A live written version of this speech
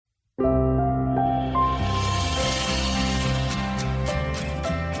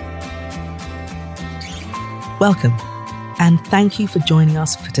Welcome, and thank you for joining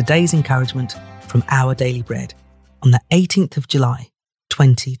us for today's encouragement from Our Daily Bread on the 18th of July,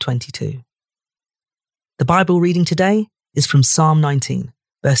 2022. The Bible reading today is from Psalm 19,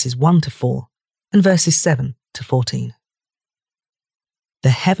 verses 1 to 4 and verses 7 to 14. The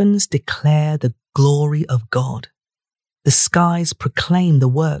heavens declare the glory of God. The skies proclaim the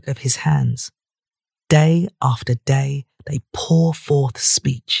work of his hands. Day after day they pour forth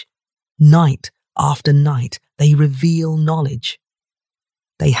speech. Night after night they reveal knowledge.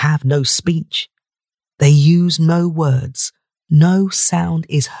 They have no speech. They use no words. No sound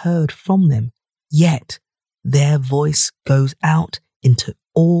is heard from them, yet their voice goes out into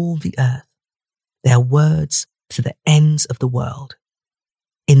all the earth, their words to the ends of the world.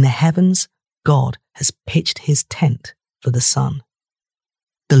 In the heavens, God has pitched his tent for the sun.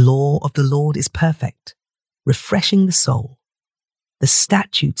 The law of the Lord is perfect, refreshing the soul. The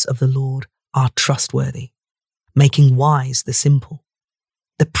statutes of the Lord are trustworthy, making wise the simple.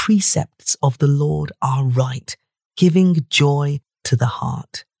 The precepts of the Lord are right, giving joy to the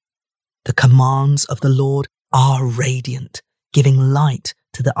heart. The commands of the Lord are radiant, giving light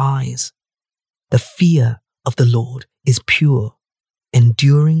to the eyes. The fear of the Lord is pure,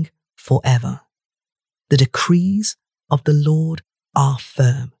 enduring forever. The decrees of the Lord are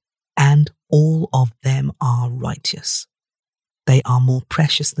firm, and all of them are righteous. They are more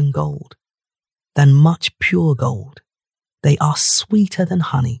precious than gold, than much pure gold. They are sweeter than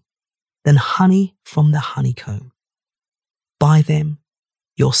honey from the honeycomb. By them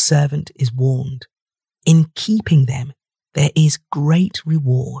your servant is warned. In keeping them there is great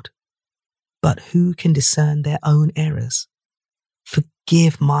reward. But who can discern their own errors?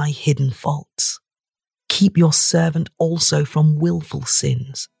 Forgive my hidden faults. Keep your servant also from willful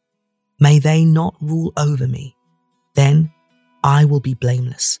sins. May they not rule over me. Then I will be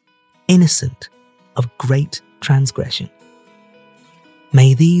blameless, innocent of great transgression.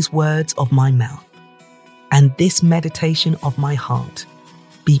 May these words of my mouth and this meditation of my heart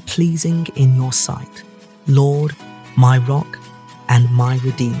be pleasing in your sight, Lord, my rock and my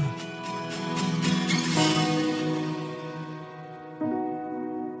redeemer.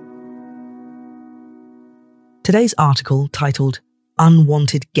 Today's article, titled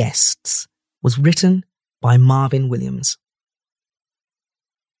Unwanted Guests, was written by Marvin Williams.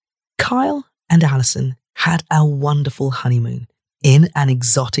 Kyle and Allison had a wonderful honeymoon in an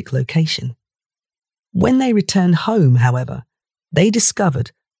exotic location. When they returned home, however, they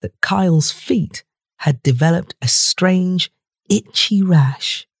discovered that Kyle's feet had developed a strange, itchy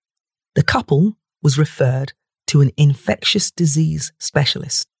rash. The couple was referred to an infectious disease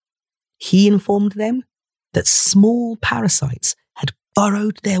specialist. He informed them that small parasites had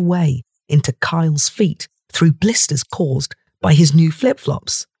burrowed their way into Kyle's feet through blisters caused by his new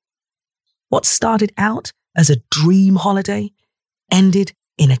flip-flops. What started out as a dream holiday ended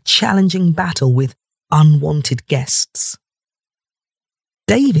in a challenging battle with unwanted guests.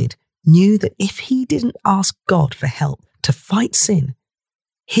 David knew that if he didn't ask God for help to fight sin,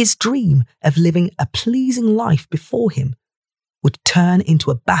 his dream of living a pleasing life before him would turn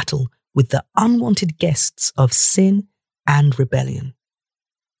into a battle with the unwanted guests of sin and rebellion.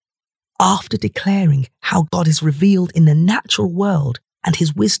 After declaring how God is revealed in the natural world and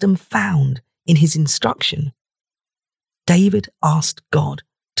his wisdom found in his instruction, David asked God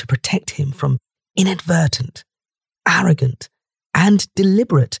to protect him from inadvertent, arrogant, and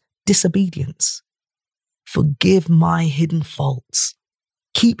deliberate disobedience. Forgive my hidden faults.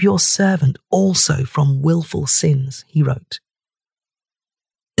 Keep your servant also from willful sins, he wrote.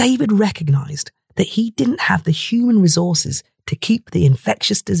 David recognized that he didn't have the human resources to keep the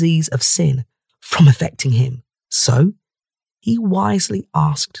infectious disease of sin from affecting him, so he wisely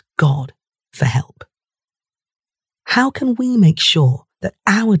asked God for help. How can we make sure that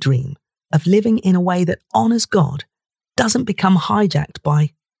our dream of living in a way that honors God doesn't become hijacked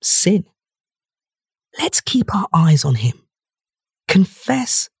by sin? Let's keep our eyes on him,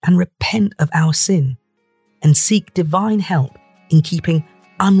 confess and repent of our sin, and seek divine help in keeping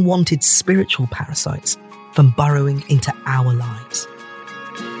unwanted spiritual parasites from burrowing into our lives.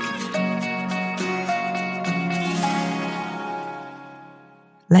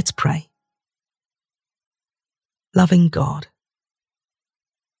 Let's pray. Loving God,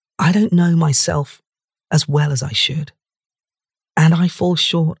 I don't know myself as well as I should, and I fall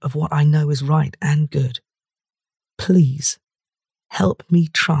short of what I know is right and good. Please help me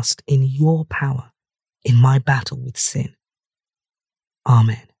trust in your power in my battle with sin.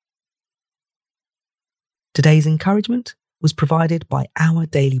 Amen. Today's encouragement was provided by Our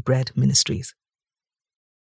Daily Bread Ministries.